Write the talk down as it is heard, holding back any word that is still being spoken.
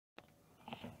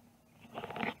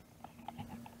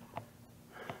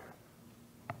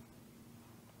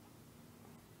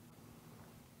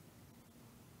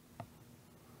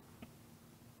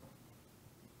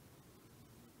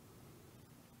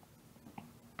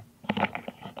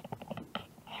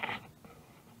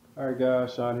Alright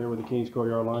guys, Sean here with the King's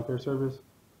Courtyard Lawn Care Service.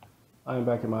 I am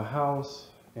back at my house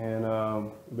and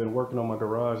I've been working on my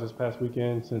garage this past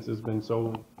weekend since it's been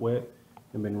so wet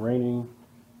and been raining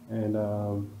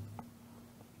and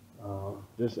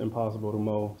just impossible to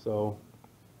mow. So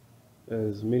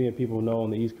as many people know on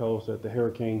the East Coast that the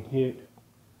hurricane hit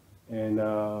and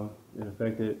it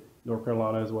affected North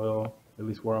Carolina as well, at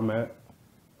least where I'm at,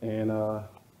 and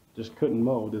just couldn't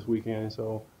mow this weekend.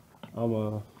 So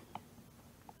I'm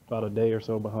about a day or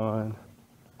so behind,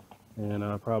 and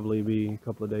I'll probably be a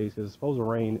couple of days because it's supposed to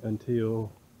rain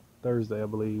until Thursday, I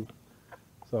believe.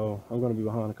 So I'm going to be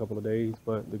behind a couple of days,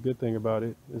 but the good thing about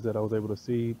it is that I was able to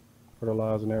seed,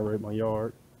 fertilize, and aerate my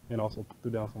yard, and also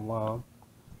threw down some lime.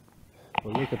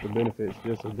 But look at the benefits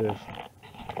just of this.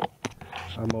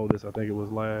 I mowed this, I think it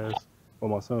was my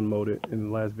son mowed it in the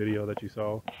last video that you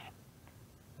saw,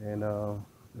 and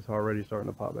it's already starting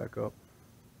to pop back up.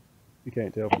 You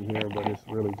can't tell from here, but it's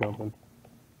really jumping.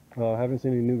 I haven't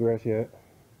seen any new grass yet,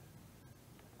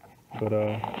 but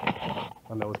I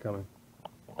know it's coming.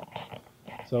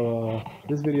 So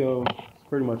this video is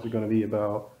pretty much going to be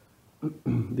about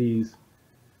these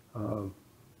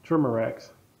trimmer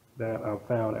racks that I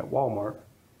found at Walmart.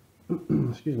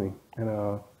 Excuse me. And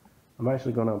I'm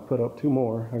actually going to put up two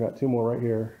more. I got two more right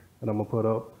here that I'm going to put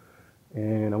up.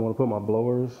 And I want to put my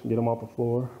blowers, get them off the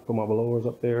floor, put my blowers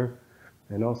up there.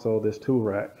 And also this tool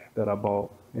rack that I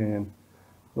bought. And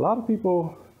a lot of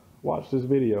people watch this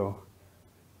video.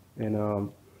 And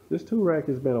this tool rack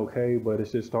has been okay, but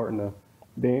it's just starting to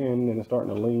bend and it's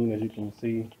starting to lean, as you can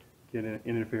see,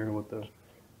 interfering with the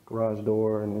garage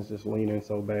door, and it's just leaning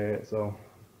so bad. So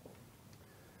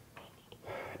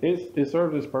it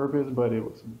served its purpose, but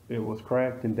it was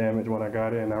cracked and damaged when I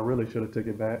got it, and I really should have took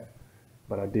it back,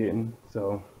 but I didn't.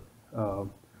 So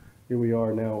here we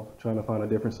are now trying to find a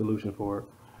different solution for it.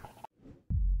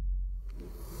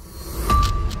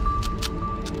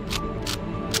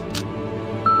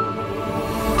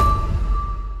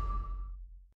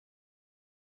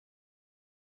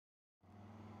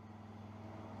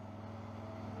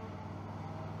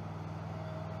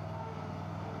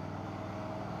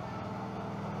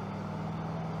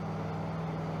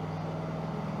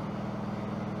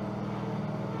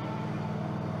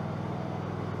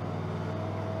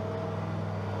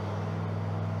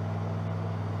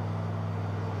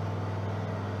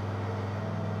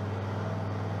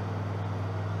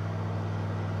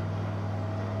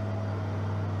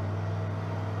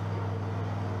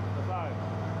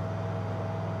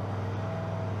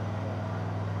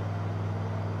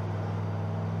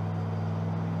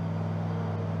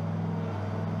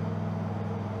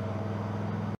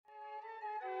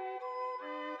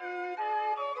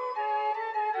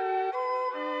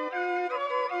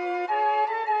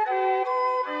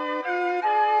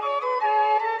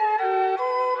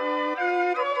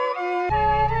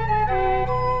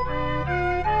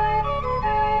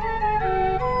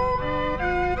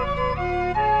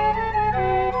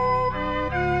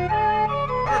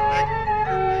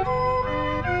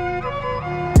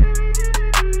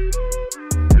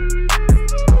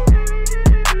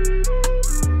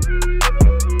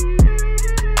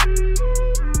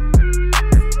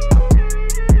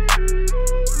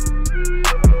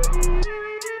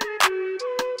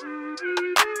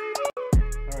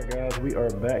 We are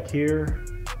back here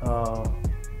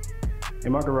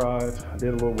in my garage. I did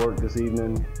a little work this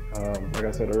evening. Like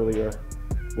I said earlier,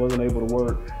 wasn't able to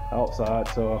work outside,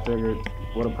 so I figured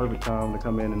what a perfect time to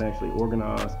come in and actually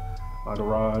organize my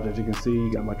garage. As you can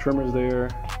see, got my trimmers there,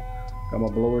 got my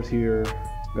blowers here,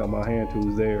 got my hand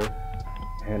tools there,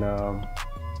 and of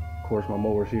course my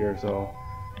mowers here. So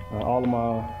all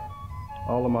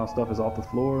of my stuff is off the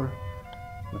floor,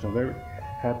 which I'm very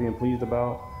happy and pleased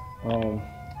about.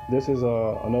 This is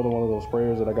another one of those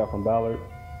sprayers that I got from Ballard.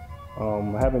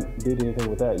 I haven't did anything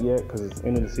with that yet because it's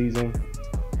end of the season.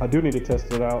 I do need to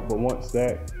test it out, but once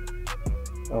that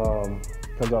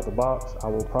comes out the box, I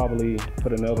will probably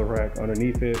put another rack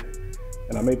underneath it,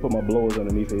 and I may put my blowers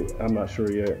underneath it. I'm not sure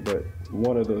yet, but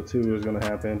one of the two is going to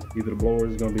happen. Either the blower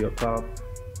is going to be up top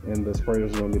and the sprayer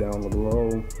is going to be down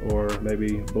below, or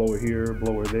maybe blower here,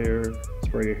 blower there,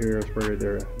 sprayer here, sprayer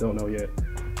there. Don't know yet.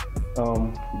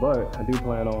 But I do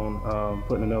plan on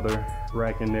putting another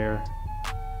rack in there,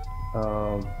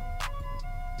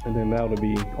 and then that'll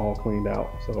be all cleaned out.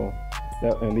 So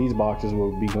and these boxes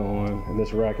will be gone, and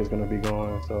this rack is going to be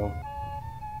gone. So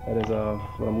that is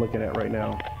what I'm looking at right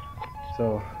now.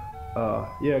 So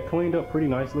yeah, cleaned up pretty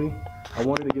nicely. I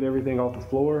wanted to get everything off the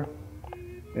floor,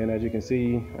 and as you can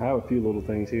see, I have a few little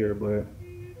things here, but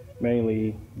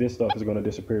mainly this stuff is going to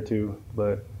disappear too.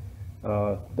 But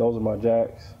those are my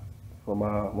jacks for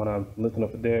when I'm lifting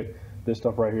up the deck. This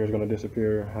stuff right here is going to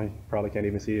disappear. I probably can't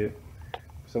even see it.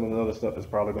 Some of the other stuff is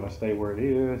probably going to stay where it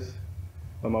is.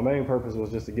 But my main purpose was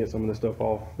just to get some of this stuff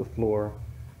off the floor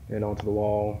and onto the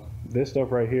wall. This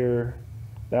stuff right here,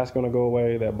 that's going to go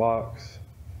away, that box.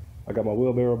 I got my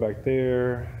wheelbarrow back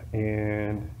there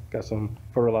and got some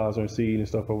fertilizer and seed and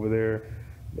stuff over there.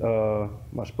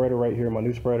 My spreader right here, my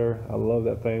new spreader, I love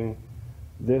that thing.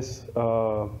 This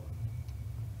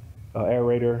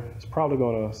aerator is probably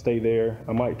going to stay there.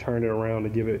 I might turn it around to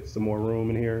give it some more room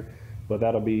in here, but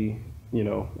that'll be, you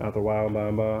know, after a while, by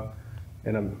and by.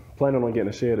 And I'm planning on getting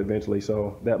a shed eventually,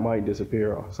 so that might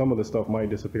disappear. Some of the stuff might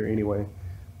disappear anyway,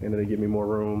 and it'll give me more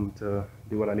room to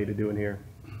do what I need to do in here.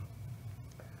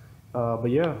 But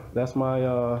yeah, that's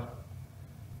my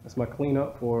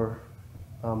cleanup for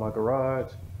my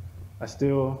garage.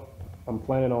 I'm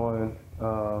planning on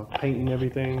painting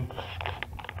everything.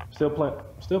 Still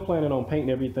planning on painting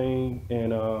everything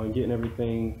and getting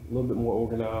everything a little bit more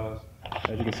organized.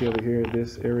 As you can see over here,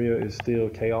 this area is still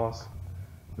chaos.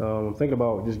 I'm thinking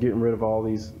about just getting rid of all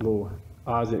these little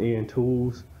odds and end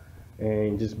tools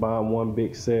and just buying one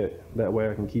big set. That way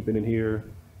I can keep it in here.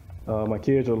 My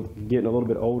kids are getting a little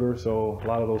bit older, so a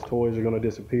lot of those toys are going to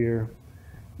disappear.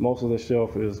 Most of the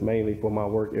shelf is mainly for my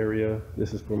work area.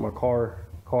 This is for my car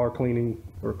cleaning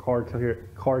or car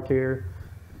care.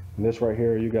 And this right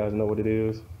here, you guys know what it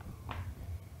is.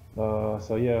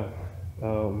 So yeah,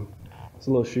 it's a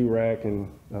little shoe rack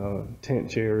and tent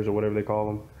chairs or whatever they call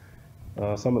them.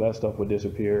 Some of that stuff would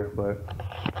disappear, but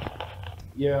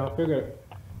yeah, I figured,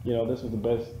 you know, this was the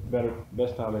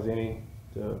best time as any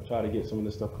to try to get some of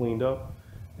this stuff cleaned up,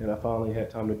 and I finally had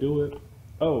time to do it.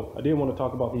 Oh, I did want to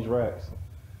talk about these racks.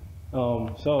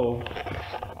 So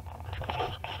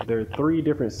there are 3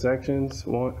 different sections,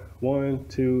 1,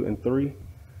 2, and 3.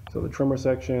 So the trimmer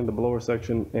section, the blower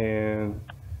section, and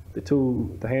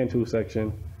the hand tool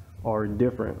section are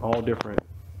different, all different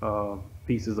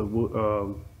pieces of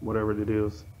wood, whatever it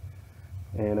is.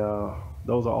 And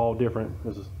those are all different.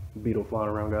 There's a beetle flying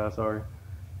around, guys, sorry.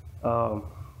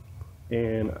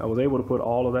 And I was able to put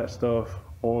all of that stuff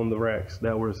on the racks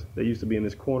that used to be in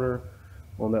this corner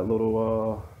on that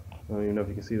little, I don't even know if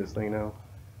you can see this thing now,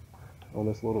 on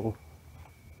this little,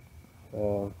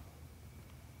 I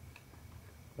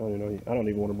don't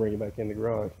even want to bring it back in the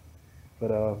garage,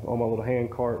 but on my little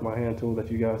hand cart, my hand tool that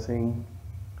you guys seen.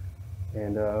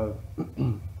 And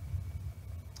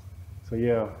so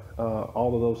yeah,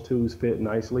 all of those tools fit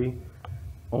nicely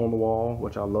on the wall,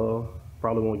 which I love.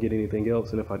 Probably won't get anything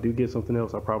else, and if I do get something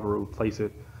else, I'll probably replace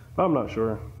it. But I'm not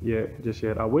sure just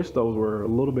yet. I wish those were a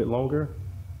little bit longer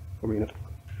for me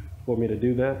to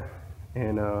do that,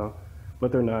 and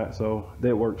but they're not, so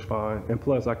that works fine. And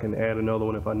plus, I can add another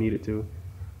one if I needed to.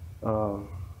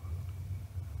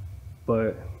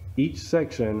 But each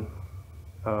section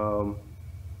of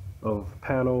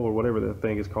panel or whatever the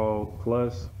thing is called,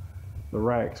 plus the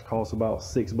racks, cost about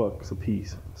 $6 a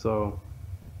piece. So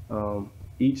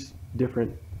each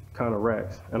different kind of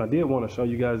racks. And I did want to show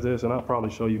you guys this, and I'll probably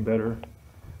show you better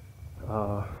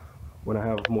when I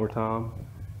have more time.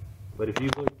 But if you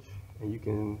look, and you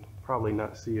can probably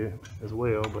not see it as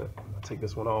well, but I'll take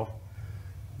this one off.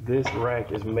 This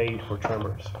rack is made for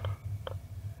trimmers.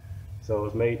 So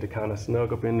it's made to kind of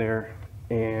snug up in there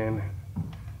and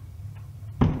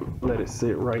let it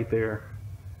sit right there.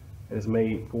 It's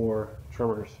made for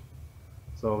trimmers.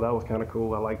 So that was kind of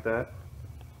cool. I like that.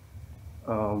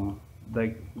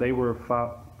 They were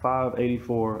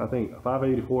 $584, I think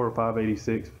 $584 or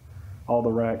 $586. All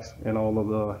the racks and all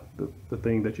of the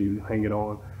thing that you hang it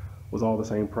on was all the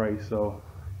same price. So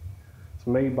it's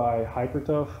made by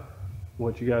Hypertough,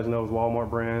 which you guys know is Walmart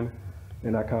brand,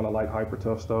 and I kind of like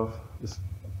Hypertough stuff. It's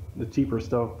the cheaper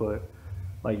stuff, but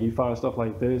like you find stuff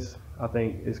like this, I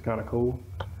think it's kind of cool.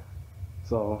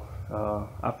 So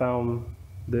I found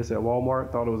this at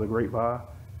Walmart, thought it was a great buy,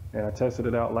 and I tested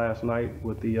it out last night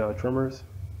with the trimmers,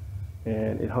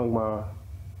 and it hung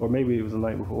or maybe it was the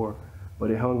night before, but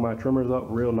it hung my trimmers up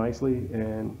real nicely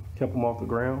and kept them off the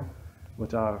ground,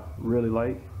 which I really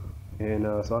like. And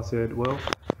so I said, well,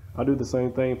 I'll do the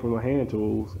same thing for my hand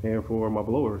tools and for my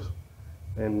blowers.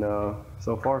 And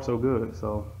so far so good.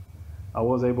 So I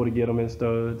was able to get them in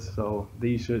studs, so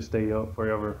these should stay up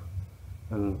forever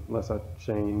unless I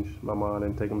change my mind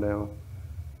and take them down.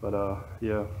 But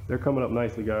yeah, they're coming up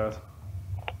nicely, guys.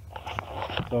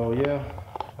 So yeah,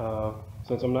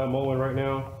 since I'm not mowing right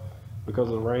now because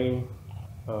of the rain,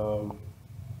 and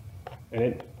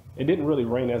it didn't really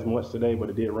rain as much today, but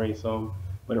it did rain some.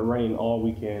 But it rained all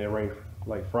weekend. It rained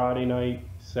like Friday night,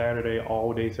 Saturday,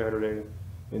 all day Saturday,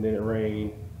 and then it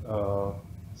rained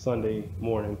Sunday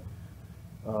morning.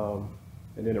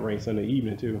 and then it rained Sunday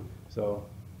evening too. So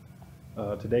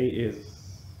today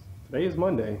is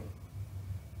Monday,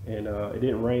 and it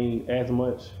didn't rain as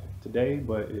much today,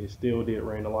 but it still did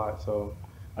rain a lot. So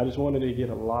I just wanted to get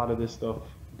a lot of this stuff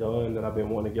done that I've been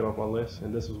wanting to get off my list,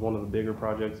 and this was one of the bigger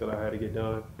projects that I had to get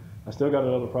done. I still got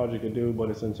another project to do, but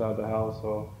it's inside the house,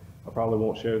 so I probably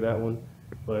won't share that one.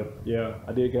 But yeah,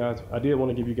 I did want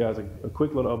to give you guys a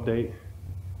quick little update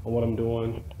on what I'm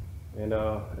doing, and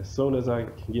as soon as I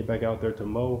can get back out there to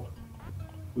mow,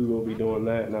 we will be doing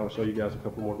that, and I'll show you guys a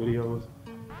couple more videos.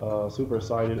 Super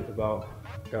excited about,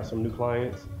 got some new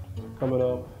clients coming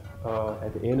up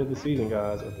at the end of the season,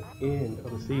 guys. At the end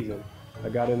of the season, I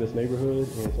got in this neighborhood,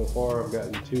 and so far I've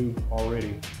gotten 2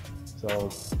 already. So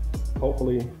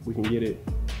hopefully we can get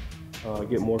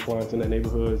more clients in that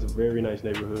neighborhood. It's a very nice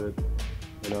neighborhood,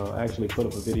 and I actually put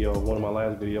up a video. One of my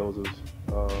last videos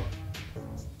was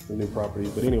the new properties.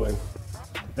 But anyway,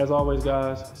 as always,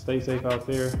 guys, stay safe out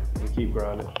there and keep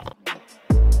grinding.